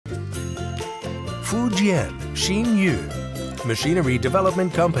Fujian Xinyun Machinery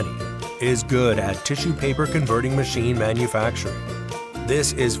Development Company is good at tissue paper converting machine manufacturing.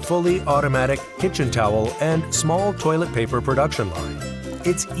 This is fully automatic kitchen towel and small toilet paper production line.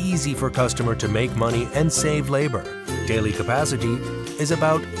 It's easy for customer to make money and save labor. Daily capacity is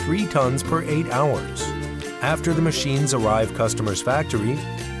about 3 tons per 8 hours. After the machines arrive customer's factory,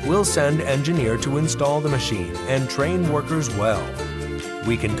 we'll send engineer to install the machine and train workers well.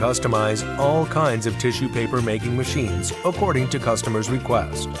 We can customize all kinds of tissue paper making machines according to customer's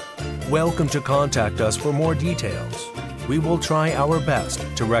request. Welcome to contact us for more details. We will try our best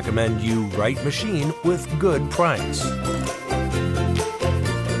to recommend you right machine with good price.